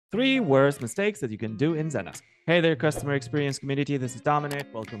3 worst mistakes that you can do in Zendesk. Hey there, customer experience community. This is Dominic.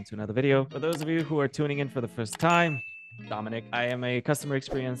 Welcome to another video. For those of you who are tuning in for the first time, Dominic. I am a customer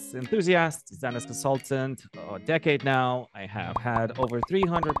experience enthusiast, Zendesk consultant, a decade now. I have had over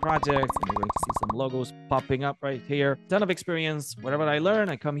 300 projects, and you're going to see some logos popping up right here. Ton of experience. Whatever I learn,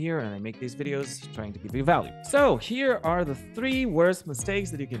 I come here and I make these videos trying to give you value. So here are the 3 worst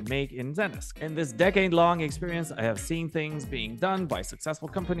mistakes that you can make in Zendesk. In this decade-long experience, I have seen things being done by successful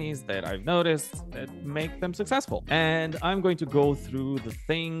companies that I've noticed that make them successful. And I'm going to go through the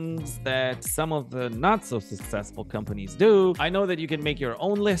things that some of the not so successful companies do. I know that you can make your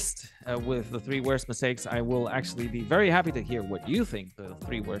own list with the 3 worst mistakes. I will actually be very happy to hear what you think the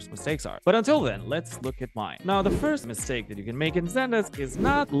 3 worst mistakes are. But until then, let's look at mine. Now, the first mistake that you can make in Zendesk is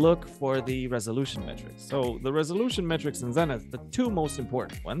not look for the resolution metrics. So the resolution metrics in Zendesk, the 2 most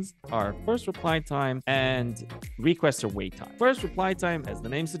important ones are first reply time and requestor wait time. First reply time, as the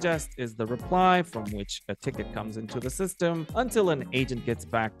name suggests, is the reply from which a ticket comes into the system until an agent gets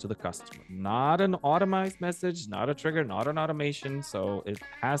back to the customer. Not an automized message, not a trigger, not an automation. So it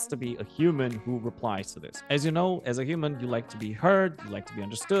has to be a human who replies to this. As you know, as a human, you like to be heard, you like to be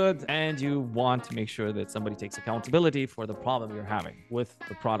understood, and you want to make sure that somebody takes accountability for the problem you're having with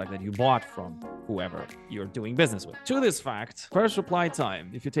the product that you bought from whoever you're doing business with. To this fact, first reply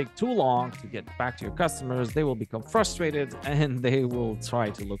time, if you take too long to get back to your customers, they will become frustrated and they will try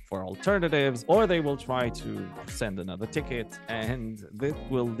to look for alternatives, or they will try to send another ticket, and this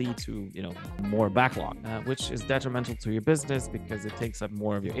will lead to, more backlog, which is detrimental to your business because it takes up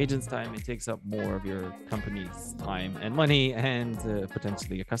more of your agent's time, it takes up more of your company's time and money, and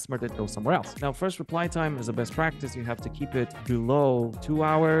potentially a customer that goes somewhere else. Now, first reply time is a best practice. You have to keep it below 2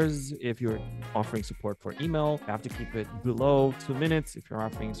 hours if you're offering support for email. You have to keep it below 2 minutes if you're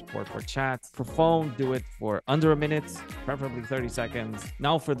offering support for chat. For phone, do it for under a minute, preferably 30 seconds.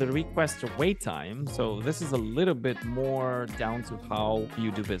 Now, for the requester wait time, so this is a little bit more down to how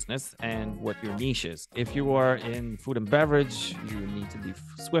you do business and what your niche is. If you are in food and beverage, you need to be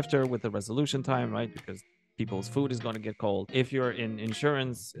swifter with the resolution time, right? Because people's food is going to get cold. If you're in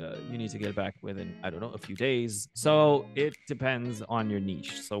insurance, you need to get back within, a few days. So it depends on your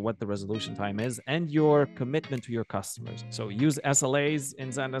niche. So what the resolution time is and your commitment to your customers. So use SLAs in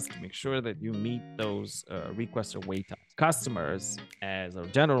Zendesk to make sure that you meet those requester wait times. Customers, as a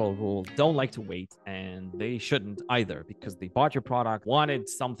general rule, don't like to wait, and they shouldn't either because they bought your product, wanted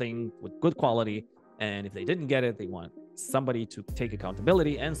something with good quality, and if they didn't get it, they want somebody to take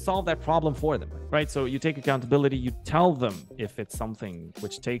accountability and solve that problem for them, right? So you take accountability, you tell them if it's something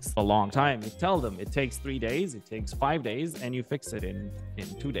which takes a long time, you tell them it takes 3 days, it takes 5 days, and you fix it in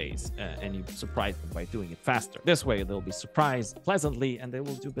 2 days, and you surprise them by doing it faster. This way, they'll be surprised pleasantly, and they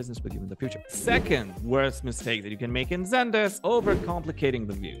will do business with you in the future. Second worst mistake that you can make in Zendesk, overcomplicating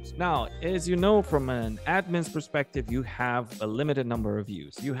the views. Now, as you know, from an admin's perspective, you have a limited number of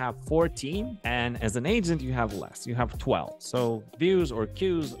views. You have 14, and as an agent, you have less. You have 12. So views or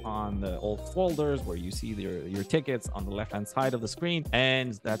queues on the old folders where you see your tickets on the left-hand side of the screen,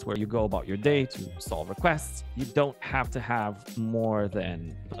 and that's where you go about your day to solve requests. You don't have to have more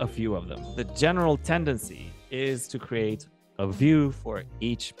than a few of them. The general tendency is to create a view for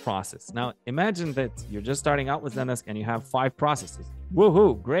each process. Now, imagine that you're just starting out with Zendesk and you have 5 processes.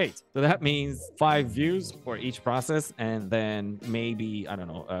 Woohoo, great. So that means 5 views for each process, and then maybe,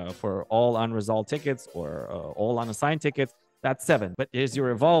 for all unresolved tickets or all unassigned tickets, that's 7. But as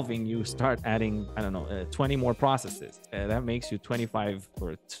you're evolving, you start adding, 20 more processes. That makes you 25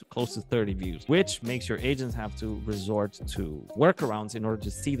 or close to 30 views, which makes your agents have to resort to workarounds in order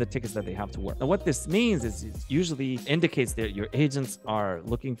to see the tickets that they have to work. Now, what this means is it usually indicates that your agents are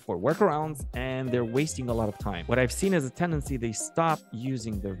looking for workarounds and they're wasting a lot of time. What I've seen as a tendency, they stop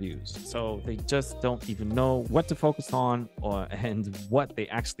using their views. So they just don't even know what to focus on and what they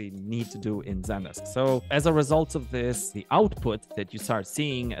actually need to do in Zendesk. So as a result of this, the output that you start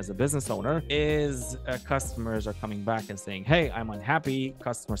seeing as a business owner is customers are coming back and saying, hey, I'm unhappy.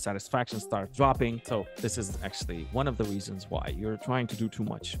 Customer satisfaction starts dropping. So this is actually one of the reasons why you're trying to do too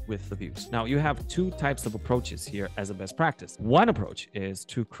much with the views. Now, you have 2 types of approaches here as a best practice. One approach is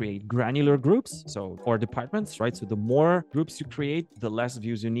to create granular groups, or departments, right? So the more groups you create, the less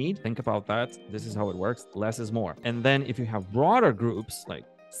views you need. Think about that. This is how it works. Less is more. And then if you have broader groups like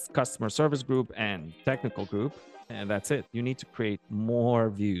customer service group and technical group, and that's it. You need to create more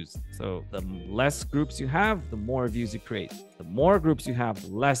views. So the less groups you have, the more views you create. The more groups you have,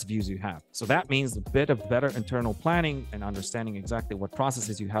 the less views you have. So that means a bit of better internal planning and understanding exactly what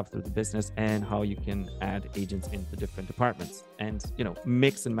processes you have through the business and how you can add agents into different departments and,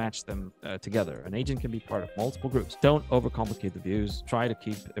 mix and match them together. An agent can be part of multiple groups. Don't overcomplicate the views. Try to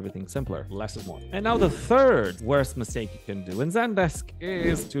keep everything simpler. Less is more. And now the third worst mistake you can do in Zendesk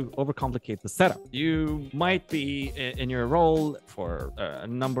is to overcomplicate the setup. You might be in your role for a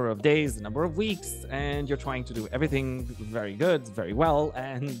number of days, a number of weeks, and you're trying to do everything very good, very well,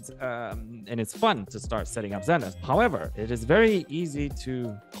 and it's fun to start setting up Zendesk. However, it is very easy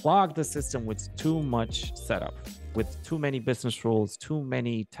to clog the system with too much setup, with too many business rules, too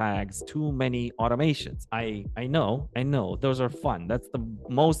many tags, too many automations. I know, those are fun. That's the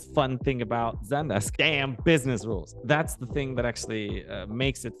most fun thing about Zendesk. Damn business rules. That's the thing that actually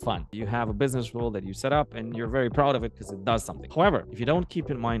makes it fun. You have a business rule that you set up and you're very proud of it because it does something. However, if you don't keep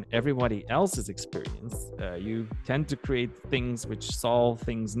in mind everybody else's experience, you tend to create things which solve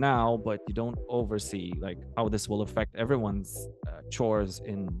things now, but you don't oversee like how this will affect everyone's chores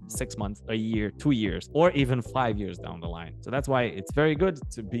in 6 months, a year, 2 years, or even 5 years down the line. So that's why it's very good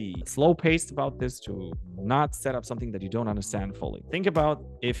to be slow paced about this, to not set up something that you don't understand fully. Think about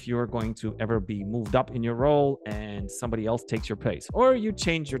if you're going to ever be moved up in your role and somebody else takes your place, or you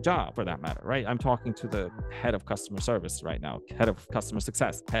change your job for that matter, right? I'm talking to the head of customer service right now, head of customer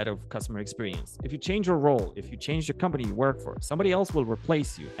success, head of customer experience. If you change your role, if you change the company you work for, somebody else will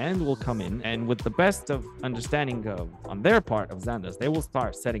replace you and will come in, and with the best of understanding of on their part of Zendesk, they will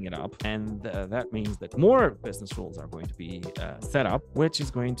start setting it up, and that means that more business rules are going to be set up, which is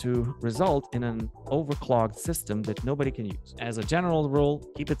going to result in an overclogged system that nobody can use. As a general rule,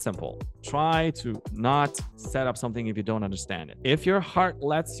 keep it simple. Try to not set up something if you don't understand it. If your heart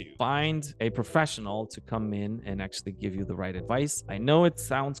lets you, find a professional to come in and actually give you the right advice. I know it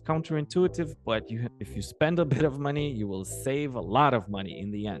sounds counterintuitive, but if you spend a bit of money, you will save a lot of money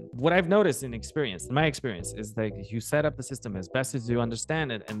in the end. What I've noticed in my experience, is that you set up the system as best as you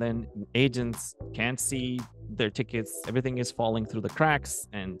understand it, and then agents can't see their tickets, everything is falling through the cracks,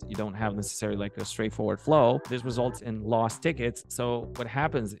 and you don't have necessarily like a straightforward flow. This results in lost tickets. So what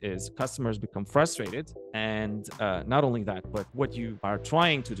happens is customers become frustrated, and not only that, but what you are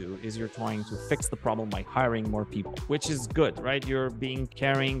trying to do is you're trying to fix the problem by hiring more people, which is good, right? You're being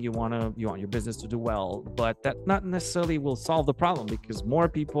caring, you want your business to do well, but that not necessarily will solve the problem, because more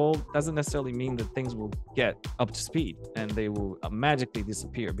people doesn't necessarily mean that things will get up to speed and they will magically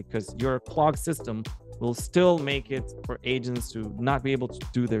disappear, because your clogged system will still make it for agents to not be able to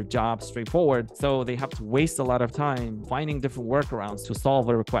do their job straightforward. So they have to waste a lot of time finding different workarounds to solve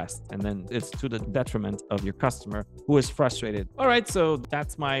a request. And then it's to the detriment of your customer, who is frustrated. All right, so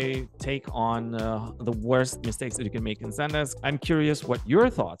that's my take on the worst mistakes that you can make in Zendesk. I'm curious what your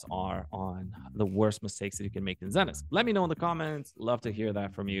thoughts are on the worst mistakes that you can make in Zendesk. Let me know in the comments. Love to hear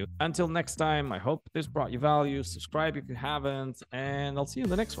that from you. Until next time, I hope this brought you value. Subscribe if you haven't, and I'll see you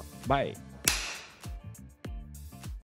in the next one. Bye.